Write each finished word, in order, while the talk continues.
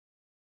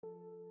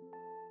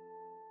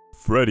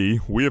Freddie,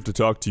 we have to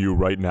talk to you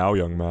right now,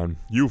 young man.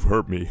 You've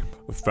hurt me.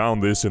 I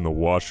found this in the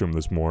washroom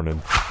this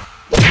morning.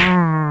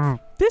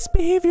 This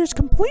behavior is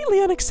completely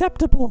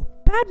unacceptable.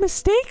 Bad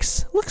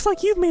mistakes? Looks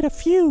like you've made a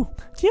few.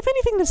 Do you have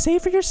anything to say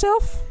for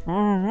yourself?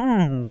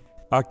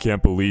 I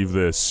can't believe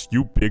this.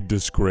 You big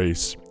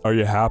disgrace. Are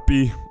you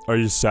happy? Are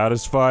you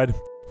satisfied?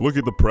 Look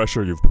at the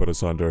pressure you've put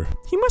us under.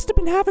 He must have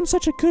been having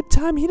such a good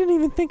time he didn't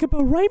even think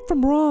about right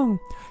from wrong.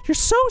 You're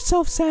so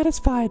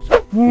self-satisfied.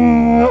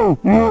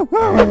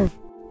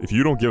 If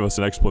you don't give us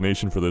an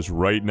explanation for this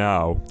right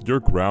now,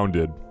 you're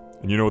grounded.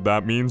 And you know what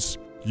that means?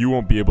 You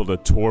won't be able to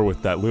tour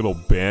with that little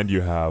band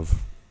you have.